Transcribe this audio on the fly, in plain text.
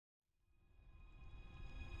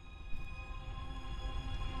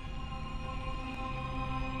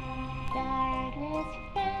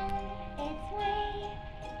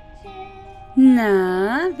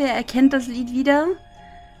Na, wer erkennt das Lied wieder?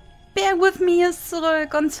 Bear With Me ist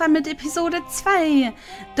zurück, und zwar mit Episode 2.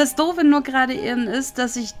 Das Doofe nur gerade eben ist,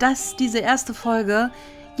 dass ich diese erste Folge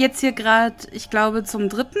jetzt hier gerade, ich glaube, zum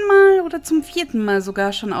 3. Mal oder zum 4. Mal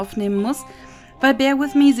sogar schon aufnehmen muss, weil Bear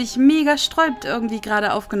With Me sich mega sträubt, irgendwie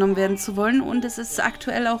gerade aufgenommen werden zu wollen, und es ist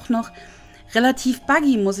aktuell auch noch relativ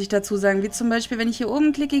buggy, muss ich dazu sagen. Wie zum Beispiel, wenn ich hier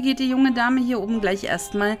oben klicke, geht die junge Dame hier oben gleich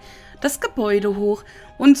erstmal das Gebäude hoch.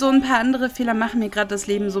 Und so ein paar andere Fehler machen mir gerade das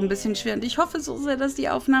Leben so ein bisschen schwer. Und ich hoffe so sehr, dass die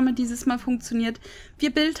Aufnahme dieses Mal funktioniert.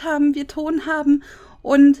 Wir Bild haben, wir Ton haben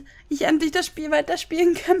und ich endlich das Spiel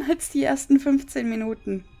weiterspielen kann als die ersten 15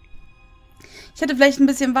 Minuten. Ich hätte vielleicht ein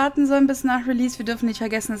bisschen warten sollen bis nach Release. Wir dürfen nicht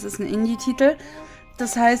vergessen, es ist ein Indie-Titel.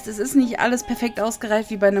 Das heißt, es ist nicht alles perfekt ausgereift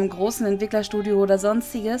wie bei einem großen Entwicklerstudio oder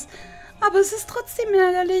sonstiges. Aber es ist trotzdem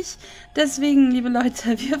ärgerlich. Deswegen, liebe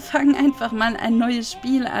Leute, wir fangen einfach mal ein neues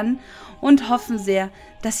Spiel an und hoffen sehr,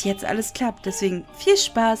 dass jetzt alles klappt. Deswegen viel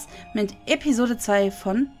Spaß mit Episode 2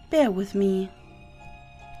 von Bear With Me.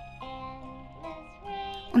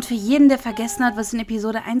 Und für jeden, der vergessen hat, was in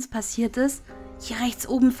Episode 1 passiert ist, hier rechts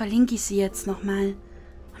oben verlinke ich sie jetzt nochmal.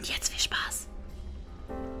 Und jetzt viel Spaß.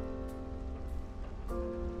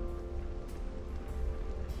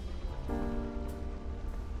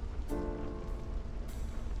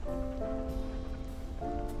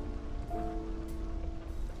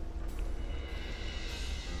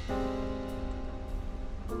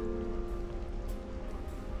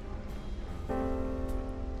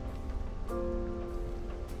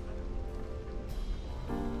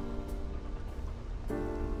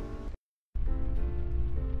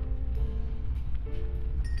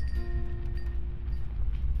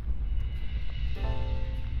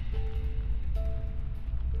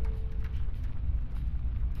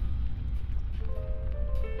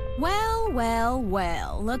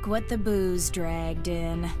 Well, look what the booze dragged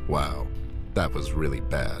in. Wow, that was really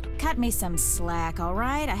bad. Cut me some slack, all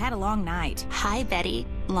right? I had a long night. Hi, Betty.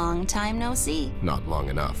 Long time no see. Not long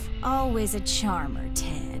enough. Always a charmer,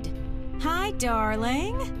 Ted. Hi,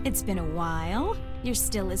 darling. It's been a while. You're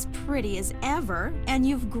still as pretty as ever, and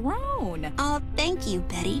you've grown. Oh, thank you,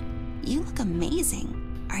 Betty. You look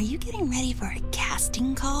amazing. Are you getting ready for a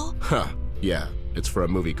casting call? Huh, yeah. It's for a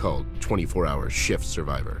movie called 24-Hour Shift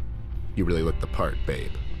Survivor. You really look the part,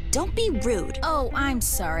 babe. Don't be rude. Oh, I'm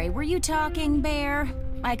sorry. Were you talking, Bear?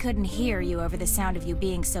 I couldn't hear you over the sound of you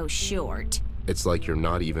being so short. It's like you're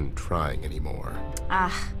not even trying anymore.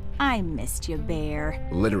 Ah, I missed you, Bear.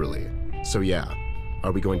 Literally. So yeah,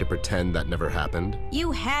 are we going to pretend that never happened?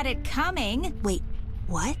 You had it coming. Wait,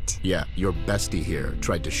 what? Yeah, your bestie here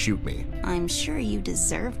tried to shoot me. I'm sure you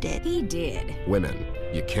deserved it. He did. Women,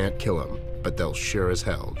 you can't kill them, but they'll sure as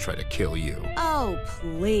hell try to kill you. Oh,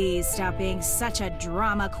 please stop being such a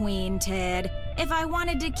drama queen, Ted. If I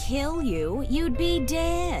wanted to kill you, you'd be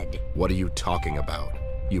dead. What are you talking about?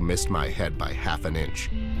 You missed my head by half an inch,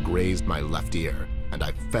 grazed my left ear, and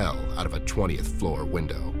I fell out of a 20th floor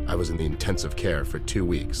window. I was in the intensive care for 2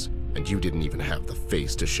 weeks, and you didn't even have the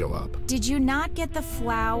face to show up. Did you not get the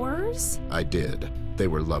flowers? I did. They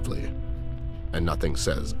were lovely. And nothing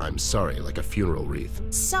says I'm sorry like a funeral wreath.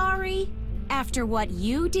 Sorry? After what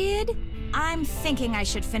you did? I'm thinking I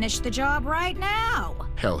should finish the job right now.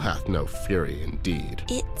 Hell hath no fury indeed.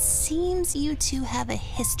 It seems you two have a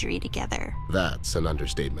history together. That's an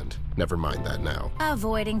understatement. Never mind that now.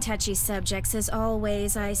 Avoiding touchy subjects as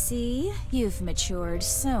always, I see. You've matured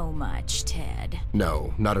so much, Ted.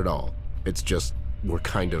 No, not at all. It's just, we're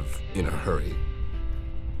kind of in a hurry.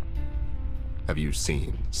 Have you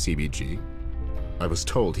seen CBG? I was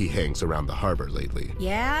told he hangs around the harbor lately.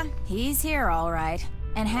 Yeah, he's here all right.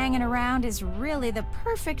 And hanging around is really the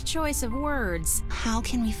perfect choice of words. How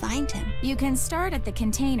can we find him? You can start at the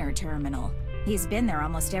container terminal. He's been there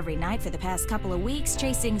almost every night for the past couple of weeks,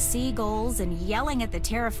 chasing seagulls and yelling at the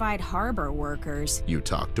terrified harbor workers. You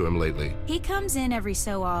talked to him lately? He comes in every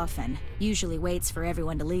so often, usually waits for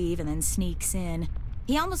everyone to leave and then sneaks in.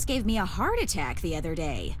 He almost gave me a heart attack the other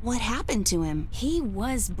day. What happened to him? He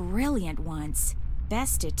was brilliant once.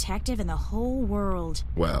 Best detective in the whole world.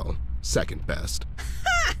 Well, second best.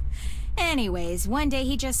 Ha! Anyways, one day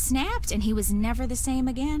he just snapped and he was never the same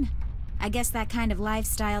again. I guess that kind of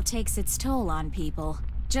lifestyle takes its toll on people.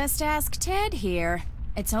 Just ask Ted here.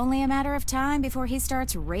 It's only a matter of time before he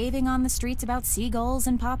starts raving on the streets about seagulls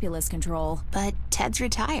and populace control. But Ted's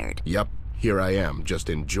retired. Yep, here I am, just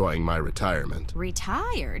enjoying my retirement.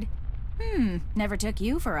 Retired? Never took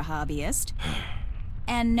you for a hobbyist.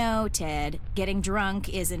 And no, Ted, getting drunk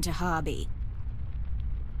isn't a hobby.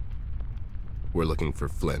 We're looking for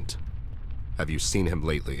Flint. Have you seen him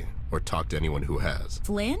lately, or talked to anyone who has?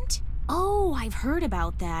 Flint? Oh, I've heard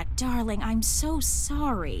about that. Darling, I'm so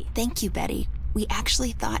sorry. Thank you, Betty. We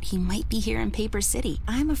actually thought he might be here in Paper City.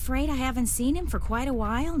 I'm afraid I haven't seen him for quite a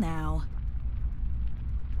while now.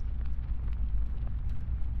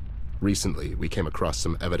 Recently, we came across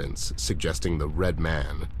some evidence suggesting the Red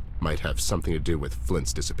Man might have something to do with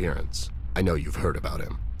Flint's disappearance. I know you've heard about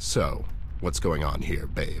him. So, what's going on here,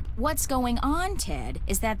 babe? What's going on, Ted,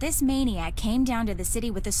 is that this maniac came down to the city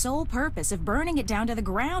with the sole purpose of burning it down to the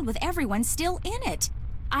ground with everyone still in it.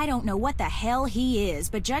 I don't know what the hell he is,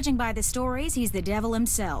 but judging by the stories, he's the devil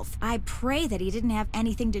himself. I pray that he didn't have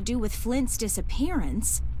anything to do with Flint's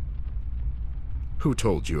disappearance. Who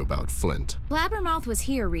told you about Flint? Blabbermouth was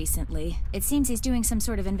here recently. It seems he's doing some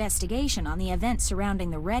sort of investigation on the events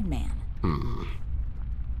surrounding the Red Man.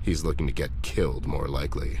 He's looking to get killed, more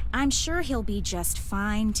likely. I'm sure he'll be just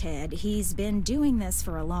fine, Ted. He's been doing this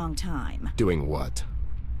for a long time. Doing what?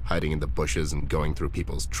 Hiding in the bushes and going through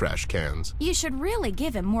people's trash cans? You should really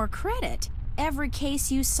give him more credit. Every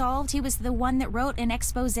case you solved, he was the one that wrote an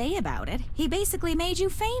expose about it. He basically made you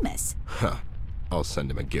famous. Huh. I'll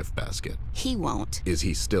send him a gift basket. He won't. Is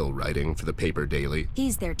he still writing for the paper daily?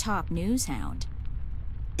 He's their top news hound.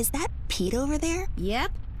 Is that Pete over there?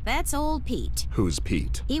 Yep, that's old Pete. Who's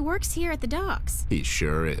Pete? He works here at the docks. He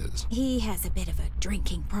sure is. He has a bit of a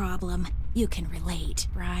drinking problem. You can relate,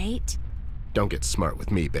 right? Don't get smart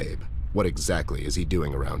with me, babe. What exactly is he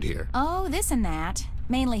doing around here? Oh, this and that.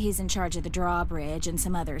 Mainly he's in charge of the drawbridge and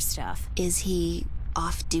some other stuff. Is he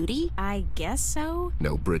off duty? I guess so.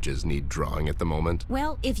 No bridges need drawing at the moment.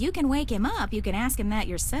 Well, if you can wake him up, you can ask him that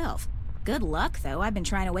yourself. Good luck, though. I've been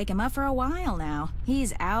trying to wake him up for a while now.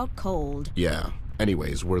 He's out cold. Yeah.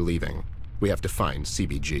 Anyways, we're leaving. We have to find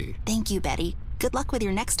CBG. Thank you, Betty. Good luck with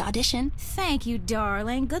your next audition. Thank you,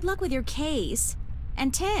 darling. Good luck with your case.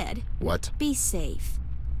 And Ted. What? Be safe.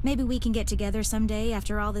 Maybe we can get together someday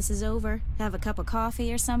after all this is over. Have a cup of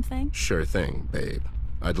coffee or something. Sure thing, babe.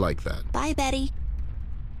 I'd like that. Bye, Betty.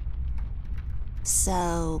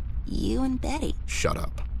 So, you and Betty. Shut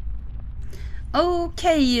up.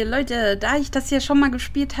 Okay, Leute, da ich das ja schon mal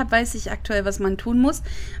gespielt habe, weiß ich aktuell, was man tun muss.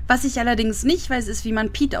 Was ich allerdings nicht weiß, ist, wie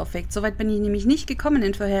man Pete aufweckt. Soweit bin ich nämlich nicht gekommen in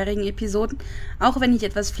den vorherigen Episoden, auch wenn ich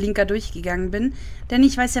etwas flinker durchgegangen bin. Denn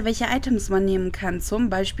ich weiß ja, welche Items man nehmen kann. Zum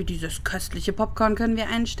Beispiel dieses köstliche Popcorn können wir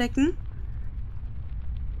einstecken.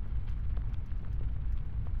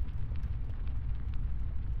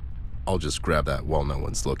 I'll just grab that while no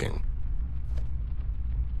one's looking.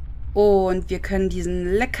 Und wir können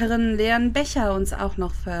diesen leckeren, leeren Becher uns auch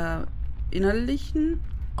noch verinnerlichen.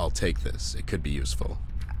 I'll take this. It could be useful.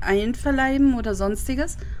 Einverleiben oder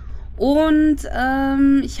sonstiges. Und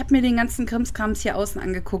ich habe mir den ganzen Krimskrams hier außen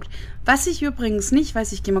angeguckt. Was ich übrigens nicht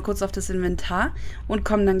weiß, ich gehe mal kurz auf das Inventar und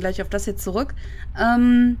komme dann gleich auf das hier zurück.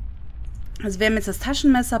 Also wir haben jetzt das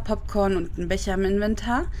Taschenmesser, Popcorn und einen Becher im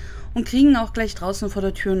Inventar und kriegen auch gleich draußen vor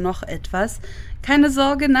der Tür noch etwas. Keine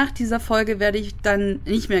Sorge, nach dieser Folge werde ich dann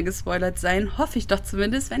nicht mehr gespoilert sein. Hoffe ich doch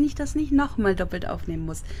zumindest, wenn ich das nicht nochmal doppelt aufnehmen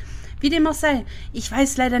muss. Wie dem auch sei, ich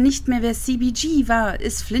weiß leider nicht mehr, wer CBG war.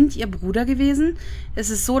 Ist Flint ihr Bruder gewesen? Es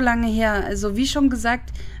ist so lange her. Also wie schon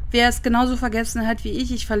gesagt, wer es genauso vergessen hat wie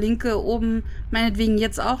ich verlinke oben meinetwegen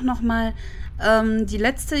jetzt auch nochmal die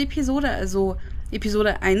letzte Episode, also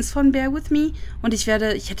Episode 1 von Bear With Me. Und ich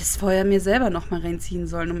hätte es vorher mir selber nochmal reinziehen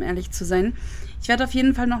sollen, um ehrlich zu sein. Ich werde auf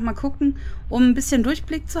jeden Fall nochmal gucken, um ein bisschen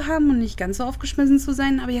Durchblick zu haben und nicht ganz so aufgeschmissen zu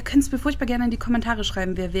sein. Aber ihr könnt es mir furchtbar gerne in die Kommentare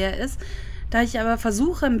schreiben, wer ist. Da ich aber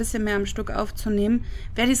versuche, ein bisschen mehr am Stück aufzunehmen,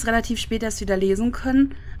 werde ich es relativ spät erst wieder lesen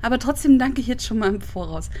können. Aber trotzdem danke ich jetzt schon mal im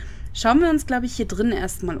Voraus. Schauen wir uns, glaube ich, hier drin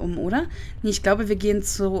erstmal um, oder? Nee, ich glaube, wir gehen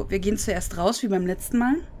zuerst raus, wie beim letzten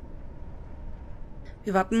Mal.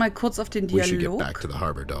 Wir warten mal kurz auf den We should get Dialog. back to the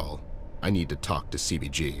harbor, doll. I need to talk to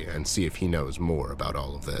CBG and see if he knows more about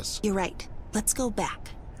all of this. You're right. Let's go back.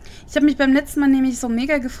 Ich habe mich beim letzten Mal nämlich so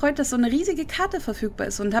mega gefreut, dass so eine riesige Karte verfügbar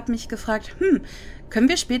ist und habe mich gefragt, können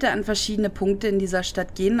wir später an verschiedene Punkte in dieser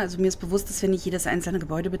Stadt gehen? Also mir ist bewusst, dass wir nicht jedes einzelne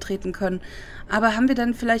Gebäude betreten können. Aber haben wir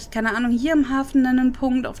dann vielleicht, keine Ahnung, hier im Hafen einen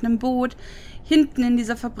Punkt, auf einem Boot, hinten in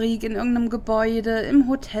dieser Fabrik, in irgendeinem Gebäude, im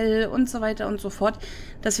Hotel und so weiter und so fort,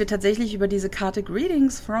 dass wir tatsächlich über diese Karte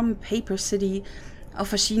Greetings from Paper City auf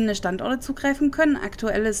verschiedene Standorte zugreifen können.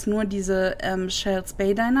 Aktuell ist nur diese Shells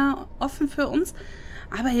Bay Diner offen für uns.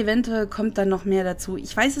 Aber eventuell kommt dann noch mehr dazu.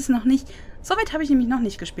 Ich weiß es noch nicht. Soweit habe ich nämlich noch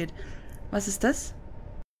nicht gespielt. Was ist das?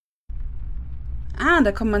 Ah,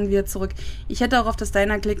 da kommt man wieder zurück. Ich hätte auch auf das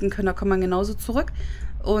Diner klicken können, da kommt man genauso zurück.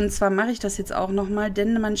 Und zwar mache ich das jetzt auch nochmal,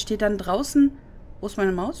 denn man steht dann draußen. Wo ist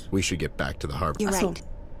meine Maus? We should get back to the harbor. You're Achso. right.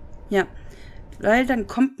 Ja, weil dann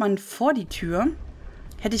kommt man vor die Tür.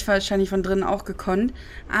 Hätte ich wahrscheinlich von drinnen auch gekonnt.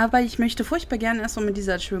 Aber ich möchte furchtbar gerne erst mal mit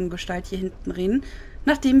dieser schönen Gestalt hier hinten reden,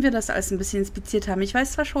 nachdem wir das alles ein bisschen inspiziert haben. Ich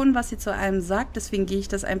weiß zwar schon, was sie zu allem sagt, deswegen gehe ich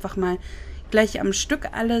das einfach mal gleich am Stück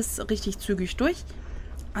alles richtig zügig durch.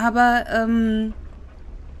 Aber,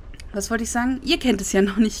 was wollte ich sagen? Ihr kennt es ja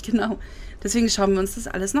noch nicht genau. Deswegen schauen wir uns das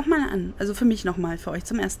alles nochmal an. Also für mich nochmal, für euch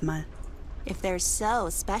zum ersten Mal. If they're so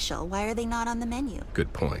special, why are they not on the menu?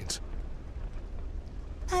 Good point.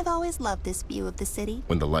 I've always loved this view of the city.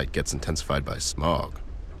 When the light gets intensified by smog,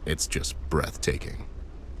 it's just breathtaking.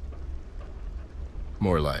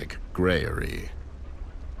 More like grayery.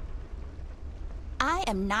 I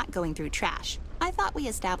am not going through trash. I thought we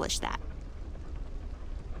established that.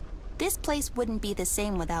 This place wouldn't be the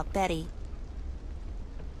same without Betty.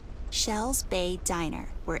 Shell's Bay Diner,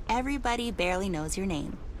 where everybody barely knows your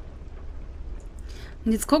name.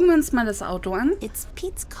 Und jetzt gucken wir uns mal das Auto an. It's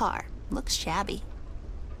Pete's car. Looks shabby.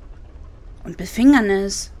 Und befingern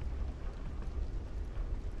es.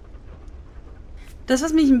 Das,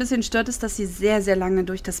 was mich ein bisschen stört, ist, dass sie sehr, sehr lange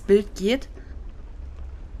durch das Bild geht.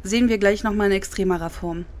 Sehen wir gleich nochmal in extremerer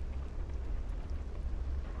Form.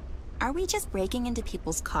 Are we just breaking into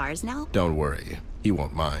people's cars now? Don't worry, he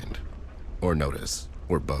won't mind. Or notice,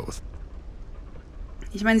 or both.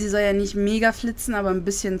 Ich meine, sie soll ja nicht mega flitzen, aber ein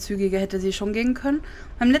bisschen zügiger hätte sie schon gehen können.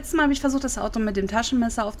 Beim letzten Mal habe ich versucht, das Auto mit dem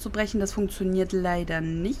Taschenmesser aufzubrechen. Das funktioniert leider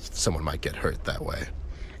nicht. Someone might get hurt that way.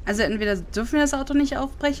 Also entweder dürfen wir das Auto nicht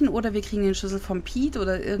aufbrechen oder wir kriegen den Schlüssel vom Pete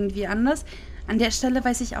oder irgendwie anders. An der Stelle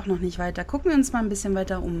weiß ich auch noch nicht weiter. Gucken wir uns mal ein bisschen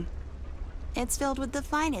weiter um. It's filled with the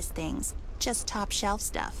finest things. Just top shelf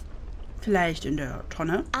stuff. Vielleicht in der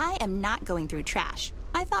Tonne. I am not going through trash.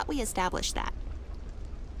 I thought we established that.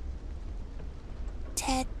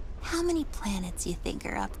 Ted, how many planets you think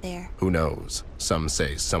are up there? Who knows? Some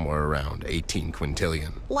say somewhere around 18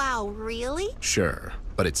 quintillion. Wow, really? Sure,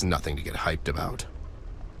 but it's nothing to get hyped about.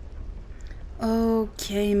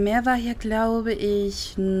 Okay, mehr war hier, glaube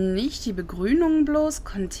ich, nicht. Die Begrünung bloß,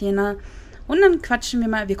 Container. Und dann quatschen wir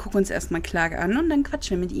mal. Wir gucken uns erstmal Clark an und dann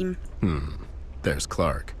quatschen wir mit ihm. There's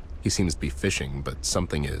Clark. He seems to be fishing, but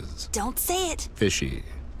something is Don't say it. fishy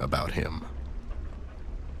about him.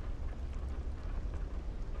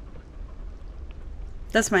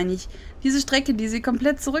 Das meine ich. Diese Strecke, die sie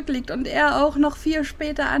komplett zurückliegt und er auch noch viel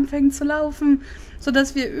später anfängt zu laufen,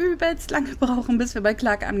 sodass wir übelst lange brauchen, bis wir bei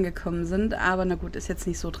Clark angekommen sind. Aber na gut, ist jetzt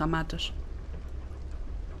nicht so dramatisch.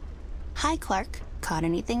 Hi, Clark. Caught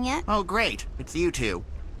anything yet? Oh, great. It's you two.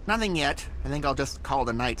 Nothing yet. I think I'll just call it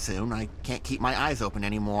a night soon. I can't keep my eyes open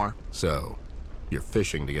anymore. So, you're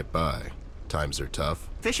fishing to get by. Times are tough.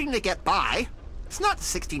 Fishing to get by? It's not the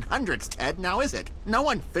 1600s, Ted, now is it? No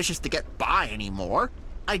one fishes to get by anymore.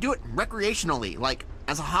 I do it recreationally, like,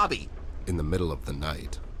 as a hobby. In the middle of the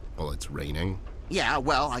night, while it's raining. Yeah,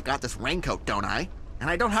 well, I got this raincoat, don't I? And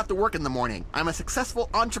I don't have to work in the morning. I'm a successful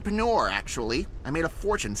entrepreneur, actually. I made a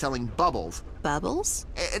fortune selling bubbles. Bubbles?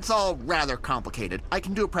 It's all rather complicated. I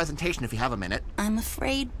can do a presentation if you have a minute. I'm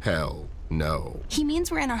afraid Hell no. he means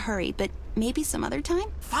we're in a hurry, but maybe some other time?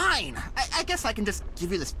 Fine. I guess I can just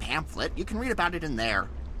give you this pamphlet. You can read about it in there.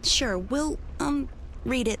 Sure, we'll,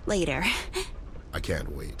 read it later. I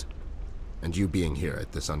can't wait. And you being here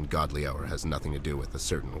at this ungodly hour has nothing to do with a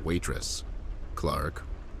certain waitress. Clark?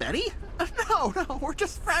 Betty? No, we're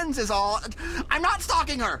just friends is all. I'm not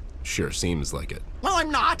stalking her! Sure seems like it. Well, I'm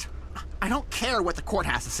not. I don't care what the court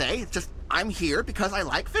has to say. It's just, I'm here because I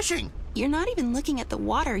like fishing. You're not even looking at the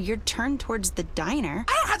water. You're turned towards the diner.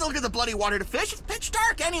 I don't have to look at the bloody water to fish. It's pitch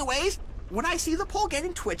dark anyways. When I see the pole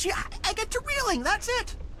getting twitchy, I get to reeling. That's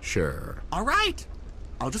it. Sure. All right.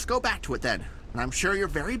 I'll just go back to it then. And I'm sure you're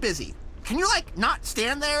very busy. Can you, like, not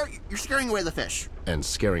stand there? You're scaring away the fish. And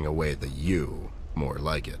scaring away the you. More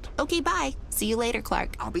like it. Okay, bye. See you later,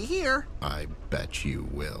 Clark. I'll be here. I bet you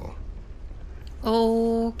will.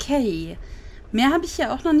 Okay. Mehr habe ich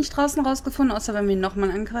hier auch noch nicht draußen rausgefunden, außer wenn wir ihn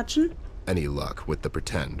nochmal anquatschen. Any luck with the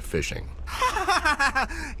pretend fishing?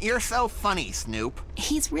 You're so funny, Snoop.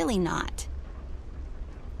 He's really not.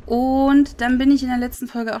 Und dann bin ich in der letzten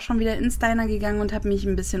Folge auch schon wieder ins Diner gegangen und habe mich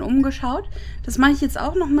ein bisschen umgeschaut. Das mache ich jetzt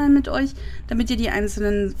auch nochmal mit euch, damit ihr die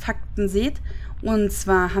einzelnen Fakten seht. Und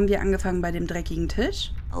zwar haben wir angefangen bei dem dreckigen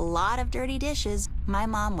Tisch. A lot of dirty dishes. My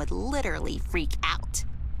mom would literally freak out.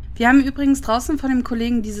 Wir haben übrigens draußen von dem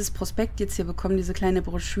Kollegen dieses Prospekt jetzt hier bekommen, diese kleine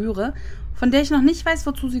Broschüre, von der ich noch nicht weiß,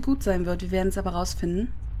 wozu sie gut sein wird. Wir werden es aber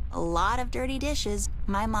rausfinden. A lot of dirty dishes.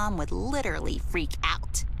 My mom would literally freak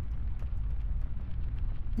out.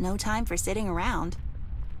 No time for sitting around.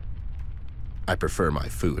 I prefer my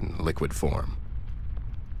food in liquid form.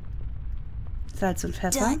 Salz und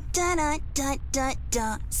Pfeffer. Dun, dun, dun, dun, dun,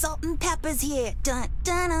 dun. Salt and pepper's here. Dun,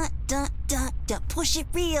 dun, dun, dun, dun, dun. Push it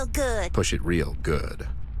real good. Push it real good.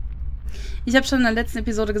 Ich habe schon in der letzten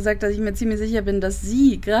Episode gesagt, dass ich mir ziemlich sicher bin, dass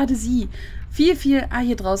sie, gerade sie, viel,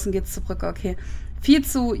 hier draußen geht's zur Brücke, okay, viel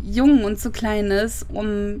zu jung und zu klein ist,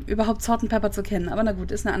 um überhaupt Salt and Pepper zu kennen. Aber na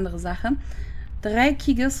gut, ist eine andere Sache.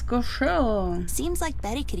 Dreckiges Geschirr. Seems like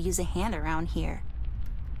Betty could use a hand around here.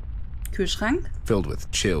 Kühlschrank. Filled with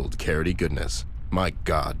chilled, carroty goodness. My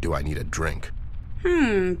God, do I need a drink.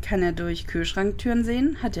 Kann er durch Kühlschranktüren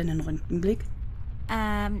sehen? Hat er einen Röntgenblick?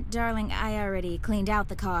 Darling, I already cleaned out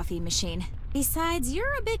the coffee machine. Besides,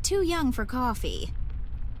 you're a bit too young for coffee.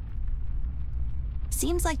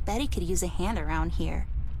 Seems like Betty could use a hand around here.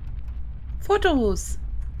 Fotos.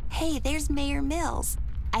 Hey, there's Mayor Mills.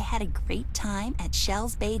 I had a great time at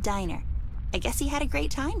Shell's Bay Diner. I guess he had a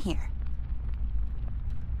great time here.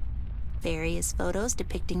 Various photos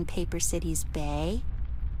depicting Paper City's Bay.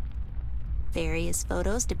 Various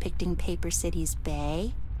photos depicting Paper City's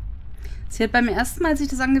Bay. Sie hat beim ersten Mal, als ich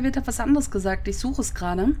das angewählt habe, was anderes gesagt. Ich suche es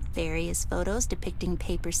gerade. Various photos depicting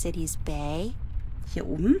Paper City's Bay. Hier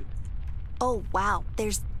oben. Oh, wow.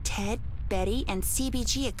 There's Ted, Betty, and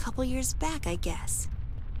CBG a couple years back, I guess.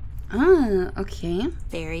 Ah, okay.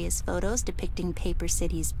 Various photos depicting Paper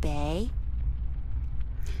City's Bay.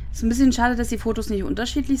 Ist ein bisschen schade, dass die Fotos nicht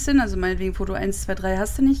unterschiedlich sind. Also meinetwegen Foto 1, 2, 3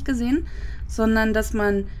 hast du nicht gesehen. Sondern, dass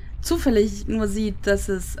man zufällig nur sieht, dass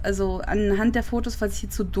es, also anhand der Fotos, weil es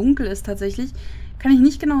hier zu dunkel ist tatsächlich, kann ich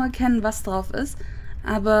nicht genau erkennen, was drauf ist.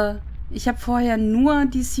 Aber ich habe vorher nur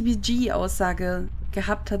die CBG-Aussage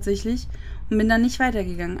gehabt tatsächlich und bin dann nicht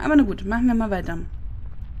weitergegangen. Aber na gut, machen wir mal weiter.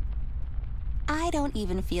 I don't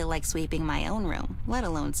even feel like sweeping my own room, let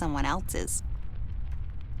alone someone else's.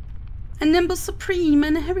 Ein Nimbus Supreme,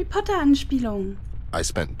 eine Harry Potter-Anspielung. I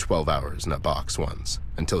spent 12 hours in a box once,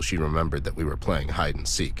 until she remembered that we were playing hide and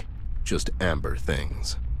seek. Just amber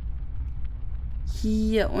things.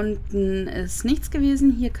 Hier unten ist nichts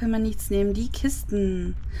gewesen, hier können wir nichts nehmen. Die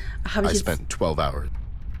Kisten. Ach, habe ich I jetzt... spent 12 hours.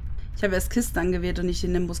 Ich habe erst Kisten angewählt und nicht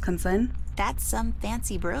den Nimbus, kann es sein? That's some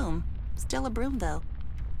fancy broom. Still a broom, though.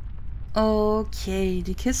 Okay,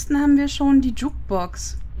 die Kisten haben wir schon, die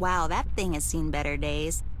Jukebox. Wow, that thing has seen better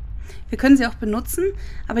days. Wir können sie auch benutzen,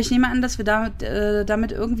 aber ich nehme an, dass wir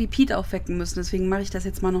damit irgendwie Pete aufwecken müssen. Deswegen mache ich das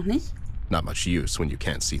jetzt mal noch nicht. Not much use when you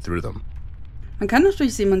can't see through them. Man kann doch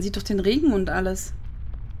durchsehen, man sieht doch den Regen und alles.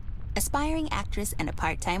 Aspiring actress and a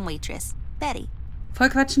part-time waitress. Betty. Voll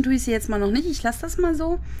quatschen tue ich sie jetzt mal noch nicht. Ich lasse das mal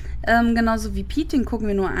so. Genauso wie Pete, den gucken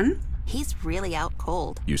wir nur an. He's really out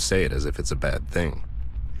cold. You say it as if it's a bad thing.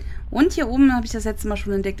 Und hier oben, habe ich das letzte Mal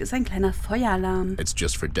schon entdeckt, ist ein kleiner Feueralarm. It's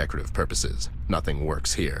just for decorative purposes. Nothing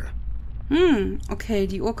works here. Okay,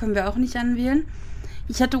 die Uhr können wir auch nicht anwählen.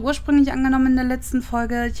 Ich hatte ursprünglich angenommen in der letzten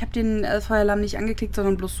Folge, ich habe den Feueralarm nicht angeklickt,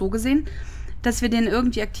 sondern bloß so gesehen, dass wir den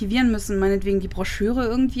irgendwie aktivieren müssen, meinetwegen die Broschüre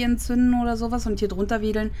irgendwie entzünden oder sowas und hier drunter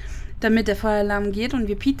wedeln, damit der Feueralarm geht und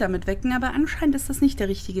wir Pete damit wecken, aber anscheinend ist das nicht der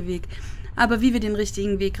richtige Weg. Aber wie wir den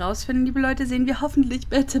richtigen Weg rausfinden, liebe Leute, sehen wir hoffentlich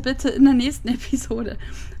bitte in der nächsten Episode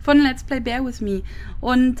von Let's Play Bear With Me.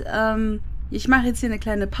 Und ich mache jetzt hier eine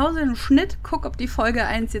kleine Pause, einen Schnitt, gucke, ob die Folge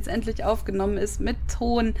 1 jetzt endlich aufgenommen ist, mit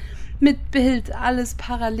Ton, mit Bild, alles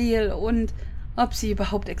parallel und ob sie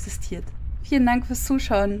überhaupt existiert. Vielen Dank fürs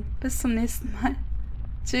Zuschauen. Bis zum nächsten Mal.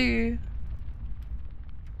 Tschüss.